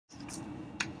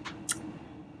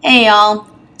Hey y'all,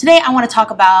 today I want to talk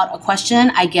about a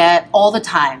question I get all the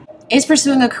time. Is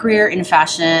pursuing a career in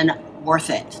fashion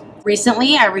worth it?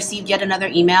 Recently, I received yet another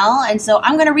email, and so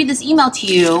I'm going to read this email to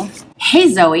you.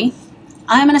 Hey Zoe,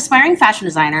 I'm an aspiring fashion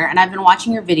designer and I've been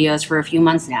watching your videos for a few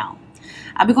months now.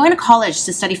 I'll be going to college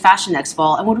to study fashion next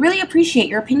fall and would really appreciate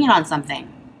your opinion on something.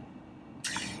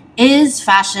 Is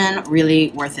fashion really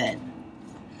worth it?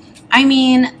 I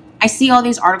mean, I see all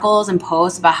these articles and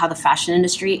posts about how the fashion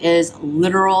industry is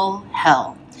literal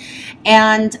hell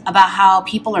and about how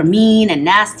people are mean and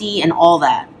nasty and all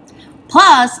that.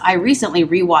 Plus, I recently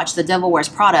rewatched The Devil Wears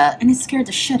Prada and it scared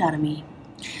the shit out of me.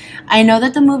 I know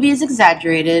that the movie is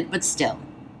exaggerated, but still,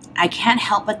 I can't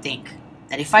help but think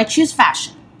that if I choose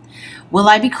fashion, will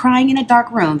I be crying in a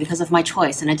dark room because of my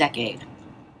choice in a decade?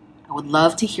 I would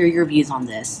love to hear your views on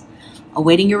this.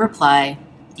 Awaiting your reply,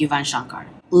 Yuvan Shankar.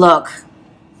 Look,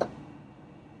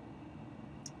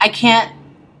 I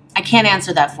can't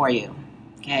answer that for you,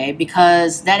 okay?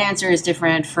 Because that answer is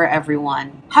different for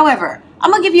everyone. However,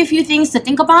 I'm gonna give you a few things to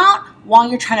think about while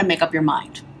you're trying to make up your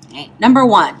mind. Okay? Number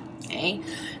one, okay?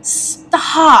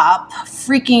 Stop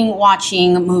freaking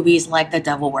watching movies like The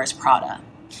Devil Wears Prada.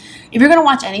 If you're gonna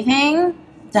watch anything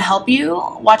to help you,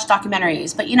 watch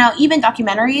documentaries. But you know, even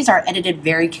documentaries are edited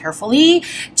very carefully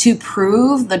to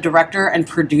prove the director and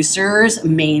producer's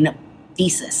main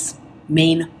thesis,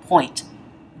 main point,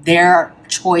 their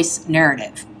choice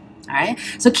narrative. All right,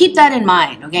 so keep that in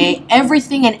mind. Okay,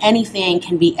 everything and anything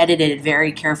can be edited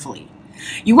very carefully.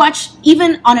 You watch,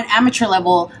 even on an amateur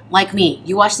level like me,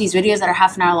 you watch these videos that are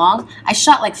half an hour long. I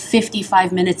shot like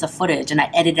 55 minutes of footage and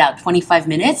I edited out 25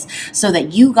 minutes so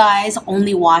that you guys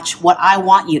only watch what I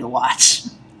want you to watch.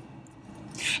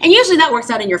 And usually that works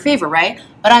out in your favor, right?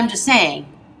 But I'm just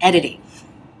saying, editing,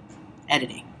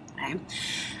 right?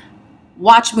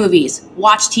 Watch movies,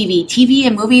 watch TV. TV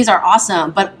and movies are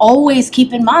awesome, but always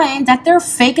keep in mind that they're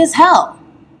fake as hell.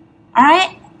 All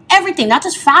right? Everything, not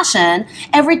just fashion,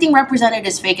 everything represented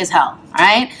is fake as hell. All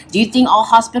right? Do you think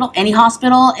any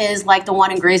hospital is like the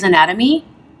one in Grey's Anatomy?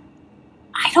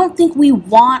 I don't think we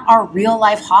want our real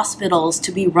life hospitals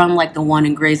to be run like the one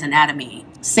in Grey's Anatomy.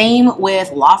 Same with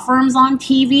law firms on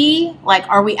TV. Like,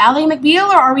 are we Ally McBeal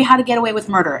or are we How to Get Away with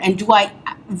Murder? And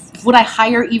would I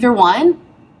hire either one?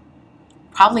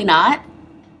 Probably not.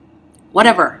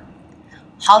 Whatever.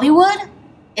 Hollywood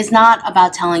is not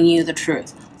about telling you the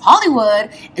truth.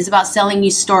 Hollywood is about selling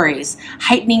you stories,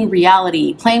 heightening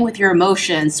reality, playing with your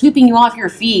emotions, sweeping you off your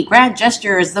feet, grand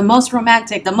gestures, the most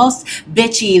romantic, the most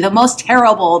bitchy, the most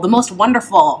terrible, the most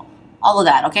wonderful, all of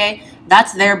that, okay?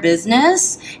 That's their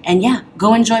business. And yeah,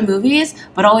 go enjoy movies,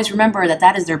 but always remember that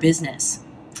that is their business.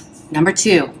 Number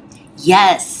two,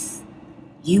 yes,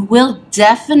 you will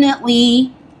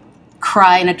definitely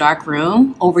cry in a dark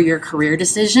room over your career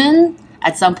decision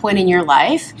at some point in your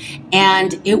life,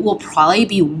 and it will probably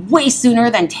be way sooner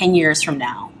than 10 years from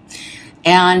now.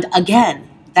 And again,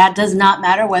 that does not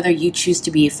matter whether you choose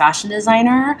to be a fashion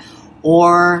designer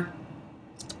or,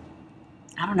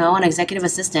 I don't know, an executive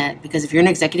assistant, because if you're an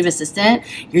executive assistant,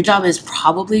 your job is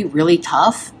probably really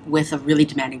tough with a really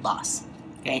demanding boss,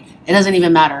 okay? It doesn't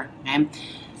even matter, okay?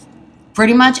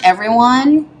 Pretty much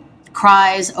everyone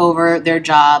cries over their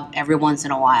job every once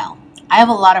in a while. I have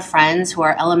a lot of friends who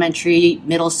are elementary,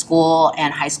 middle school,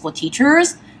 and high school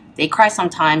teachers. They cry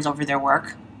sometimes over their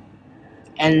work.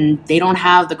 And they don't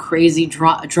have the crazy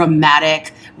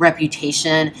dramatic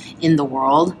reputation in the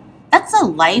world. That's a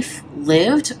life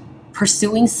lived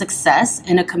pursuing success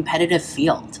in a competitive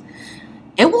field.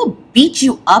 It will beat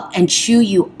you up and chew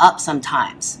you up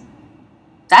sometimes.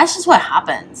 That's just what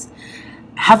happens.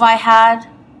 Have I had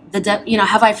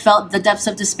have I felt the depths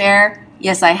of despair?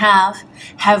 Yes, I have.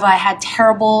 Have I had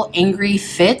terrible, angry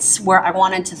fits where I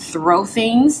wanted to throw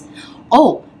things?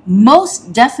 Oh,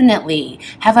 most definitely.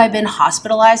 Have I been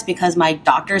hospitalized because my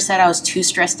doctor said I was too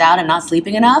stressed out and not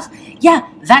sleeping enough? Yeah,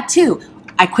 that too.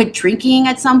 I quit drinking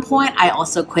at some point. I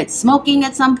also quit smoking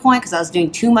at some point because I was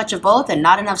doing too much of both and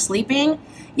not enough sleeping.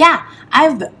 Yeah,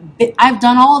 I've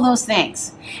done all of those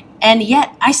things. And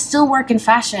yet I still work in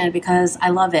fashion because I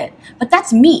love it. But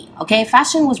that's me, okay?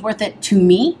 Fashion was worth it to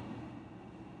me.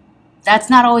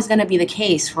 That's not always gonna be the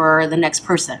case for the next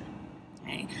person,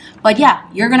 okay? But yeah,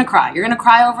 you're gonna cry. You're gonna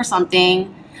cry over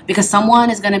something because someone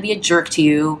is gonna be a jerk to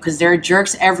you, because there are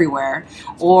jerks everywhere.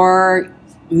 Or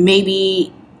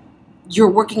maybe you're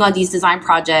working on these design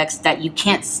projects that you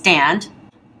can't stand.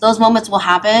 Those moments will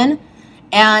happen.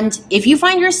 And if you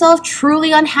find yourself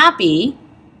truly unhappy,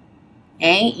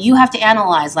 okay, you have to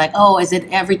analyze, like, oh, is it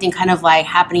everything kind of like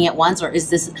happening at once, or is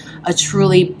this a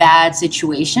truly bad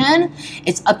situation?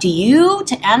 It's up to you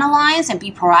to analyze and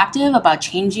be proactive about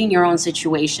changing your own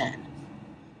situation.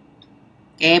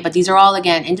 Okay, but these are all,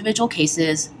 again, individual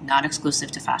cases, not exclusive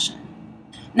to fashion.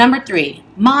 Number 3,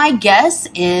 my guess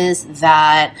is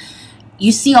that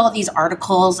you see all these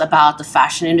articles about the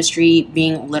fashion industry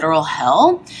being literal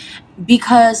hell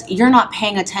because you're not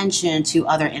paying attention to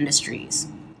other industries.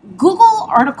 Google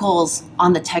articles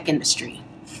on the tech industry.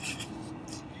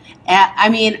 I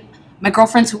mean, my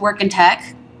girlfriends who work in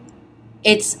tech,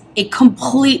 it's a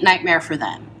complete nightmare for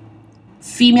them.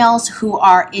 Females who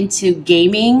are into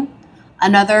gaming,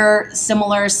 another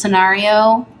similar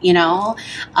scenario, you know,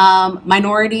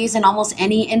 minorities in almost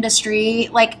any industry,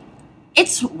 like,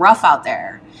 it's rough out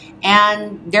there.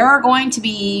 And there are going to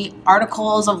be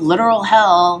articles of literal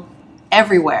hell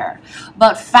everywhere.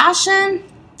 But fashion,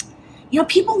 you know,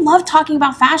 people love talking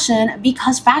about fashion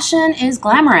because fashion is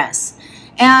glamorous.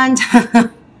 And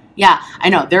yeah, I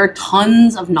know there are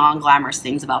tons of non-glamorous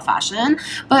things about fashion,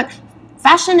 but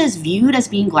fashion is viewed as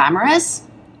being glamorous.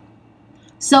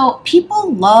 So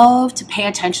people love to pay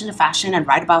attention to fashion and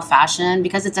write about fashion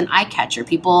because it's an eye catcher.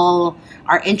 People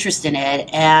are interested in it,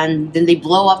 and then they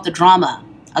blow up the drama.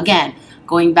 Again,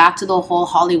 going back to the whole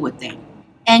Hollywood thing.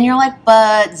 And you're like,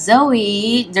 but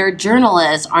Zoe, they're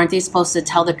journalists. Aren't they supposed to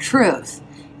tell the truth?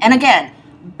 And again,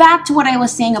 back to what I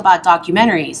was saying about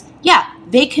documentaries. Yeah,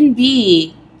 they can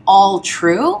be all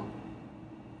true,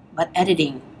 but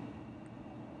editing.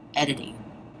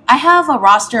 I have a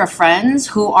roster of friends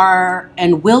who are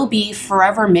and will be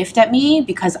forever miffed at me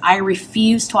because I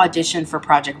refuse to audition for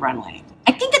Project Runway.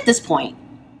 I think at this point,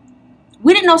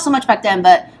 we didn't know so much back then,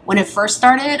 but when it first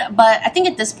started, but I think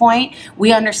at this point,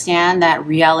 we understand that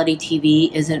reality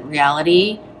TV isn't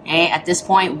reality. At this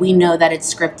point, we know that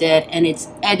it's scripted and it's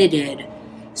edited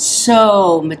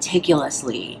so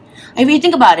meticulously. If you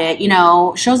think about it, you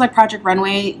know, shows like Project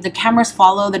Runway, the cameras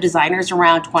follow the designers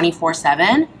around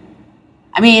 24/7.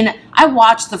 I mean, I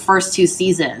watched the first 2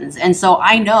 seasons, and so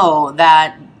I know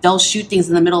that they'll shoot things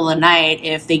in the middle of the night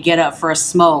if they get up for a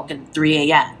smoke at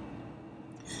 3 a.m.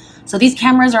 So these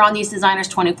cameras are on these designers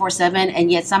 24/7,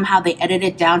 and yet somehow they edit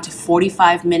it down to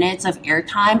 45 minutes of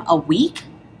airtime a week.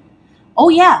 Oh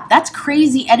yeah, that's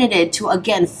crazy edited to,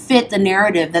 again, fit the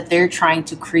narrative that they're trying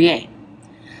to create.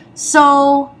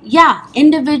 So yeah,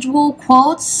 individual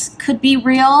quotes could be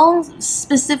real,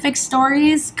 specific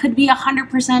stories could be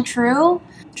 100% true.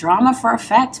 Drama for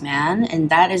effect, man, and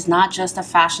that is not just a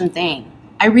fashion thing.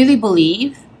 I really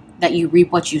believe that you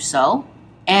reap what you sow.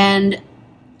 And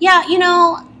yeah, you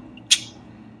know,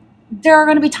 there are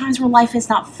going to be times where life is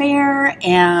not fair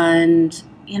and,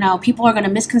 you know, people are going to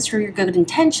misconstrue your good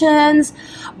intentions,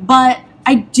 but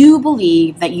I do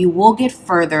believe that you will get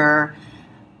further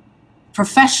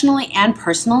professionally and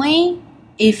personally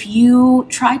if you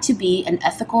try to be an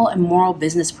ethical and moral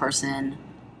business person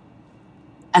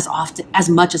as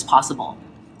much as possible.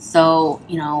 So,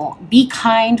 you know, be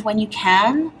kind when you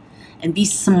can and be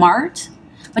smart,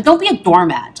 but don't be a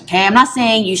doormat, okay? I'm not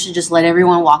saying you should just let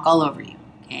everyone walk all over you,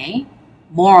 okay?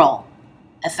 Moral,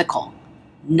 ethical,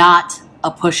 not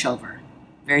a pushover.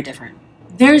 Very different.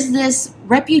 There's this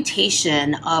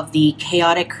reputation of the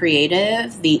chaotic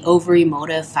creative, the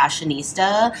over-emotive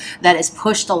fashionista that is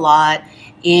pushed a lot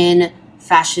in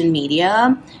fashion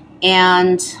media.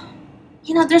 And,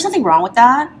 you know, there's nothing wrong with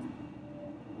that.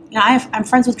 You know, I'm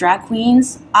friends with drag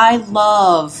queens. I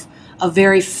love a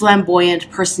very flamboyant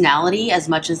personality as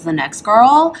much as the next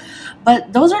girl.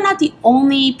 But those are not the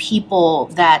only people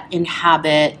that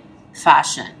inhabit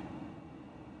fashion.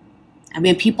 I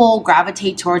mean, people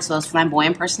gravitate towards those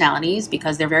flamboyant personalities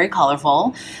because they're very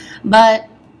colorful. But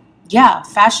yeah,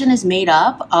 fashion is made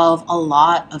up of a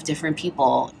lot of different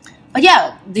people. But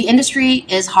yeah, the industry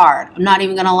is hard. I'm not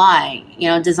even gonna lie. You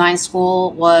know, design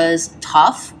school was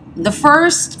tough. The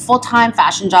first full-time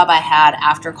fashion job I had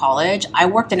after college, I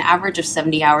worked an average of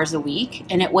 70 hours a week,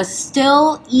 and it was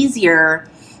still easier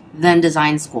than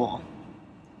design school.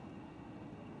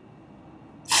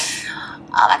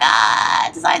 Oh my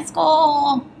God, design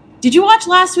school. Did you watch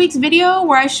last week's video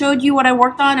where I showed you what I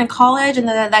worked on in college and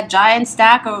that giant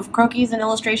stack of croquis and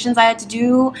illustrations I had to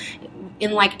do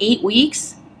in like 8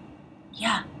 weeks?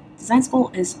 Yeah, design school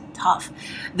is tough.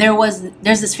 There's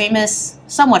this famous,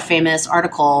 somewhat famous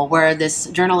article where this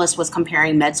journalist was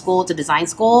comparing med school to design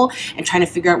school and trying to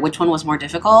figure out which one was more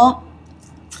difficult.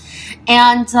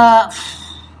 And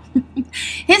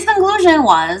his conclusion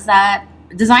was that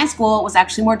design school was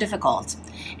actually more difficult.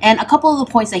 And a couple of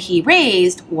the points that he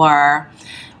raised were,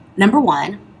 number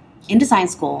one, in design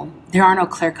school, there are no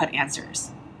clear-cut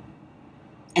answers.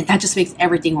 And that just makes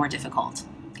everything more difficult.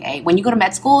 Okay? When you go to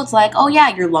med school, it's like, oh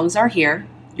yeah, your lungs are here,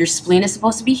 Your spleen is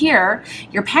supposed to be here.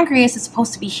 Your pancreas is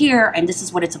supposed to be here, and this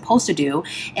is what it's supposed to do.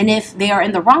 And if they are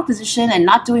in the wrong position and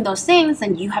not doing those things,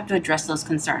 then you have to address those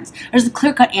concerns. There's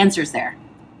clear-cut answers there,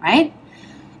 right?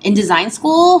 In design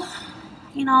school,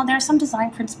 you know, there are some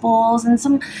design principles and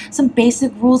some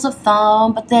basic rules of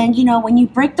thumb, but then, you know, when you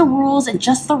break the rules in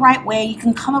just the right way, you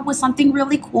can come up with something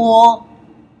really cool.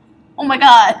 Oh my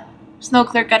God, there's no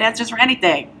clear-cut answers for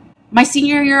anything. My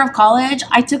senior year of college,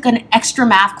 I took an extra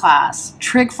math class,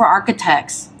 Trig for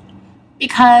Architects,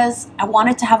 because I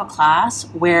wanted to have a class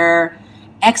where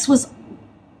x was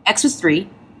 3,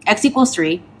 x equals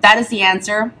 3. That is the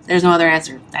answer. There's no other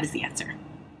answer. That is the answer.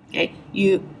 Okay,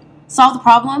 you solve the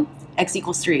problem, x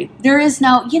equals 3. There is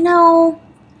no, you know,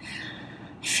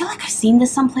 I feel like I've seen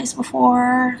this someplace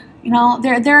before. You know,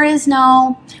 there is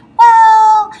no,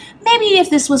 well, maybe if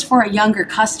this was for a younger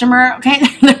customer, okay,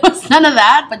 there was none of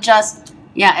that, but just,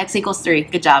 yeah, x equals 3.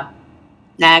 Good job.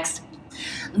 Next.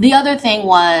 The other thing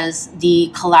was the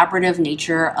collaborative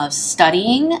nature of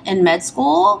studying in med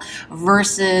school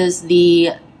versus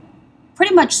the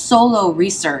pretty much solo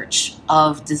research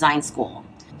of design school.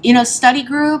 You know, study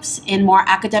groups in more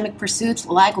academic pursuits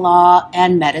like law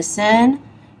and medicine,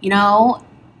 you know,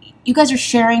 you guys are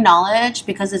sharing knowledge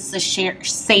because it's the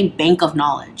same bank of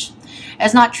knowledge.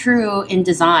 It's not true in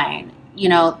design. You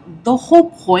know, the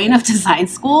whole point of design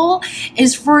school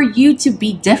is for you to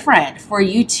be different, for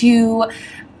you to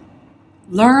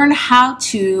learn how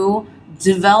to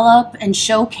develop and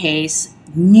showcase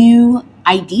new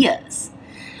ideas.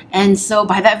 And so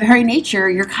by that very nature,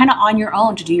 you're kind of on your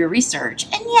own to do your research.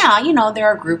 And yeah, you know, there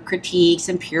are group critiques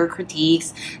and peer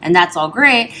critiques, and that's all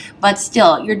great, but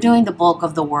still, you're doing the bulk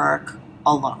of the work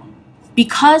alone.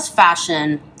 Because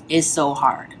fashion is so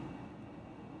hard,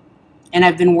 and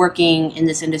I've been working in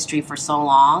this industry for so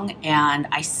long, and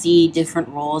I see different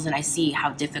roles, and I see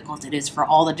how difficult it is for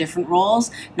all the different roles,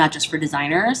 not just for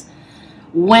designers.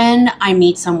 When I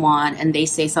meet someone and they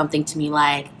say something to me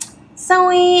like,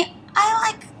 Zoe,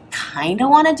 I kind of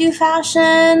want to do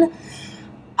fashion.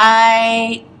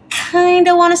 I kind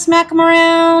of want to smack them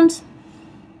around.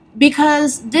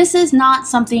 Because this is not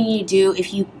something you do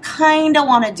if you kind of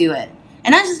want to do it.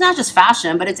 And that's not just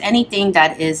fashion, but it's anything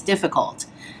that is difficult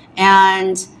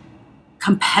and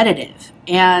competitive.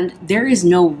 And there is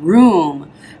no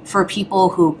room for people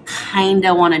who kind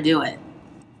of want to do it.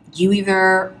 You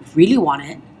either really want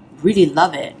it, really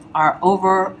love it,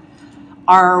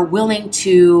 are willing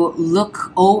to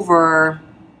look over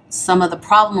some of the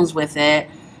problems with it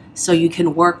so you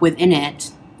can work within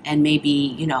it and maybe,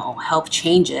 you know, help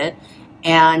change it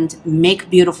and make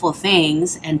beautiful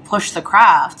things and push the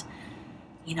craft.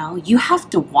 You know, you have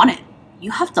to want it.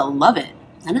 You have to love it.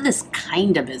 None of this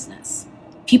kind of business.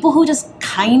 People who just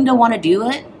kind of want to do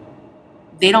it,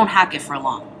 they don't hack it for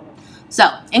long. So,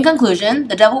 in conclusion,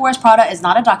 The Devil Wears Prada is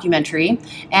not a documentary,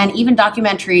 and even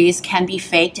documentaries can be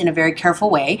faked in a very careful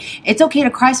way. It's okay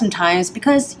to cry sometimes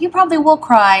because you probably will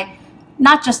cry,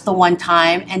 not just the one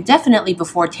time, and definitely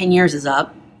before 10 years is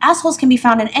up. Assholes can be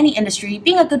found in any industry.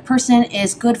 Being a good person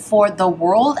is good for the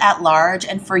world at large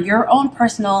and for your own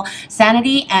personal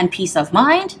sanity and peace of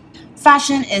mind.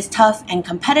 Fashion is tough and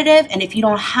competitive, and if you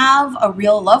don't have a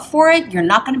real love for it, you're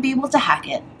not going to be able to hack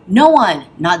it. No one,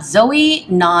 not Zoe,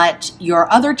 not your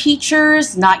other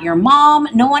teachers, not your mom,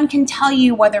 no one can tell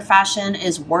you whether fashion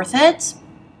is worth it.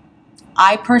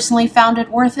 I personally found it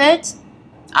worth it.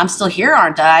 I'm still here,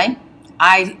 aren't I?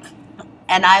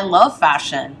 And I love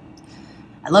fashion.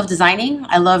 I love designing,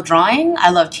 I love drawing, I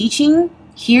love teaching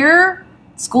here,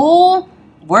 school,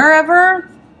 wherever.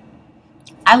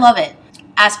 I love it.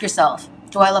 Ask yourself,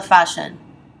 do I love fashion?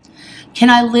 Can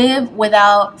I live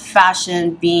without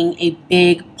fashion being a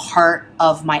big part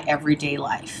of my everyday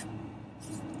life?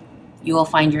 You will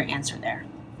find your answer there.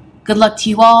 Good luck to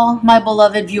you all, my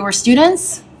beloved viewer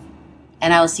students,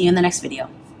 and I will see you in the next video.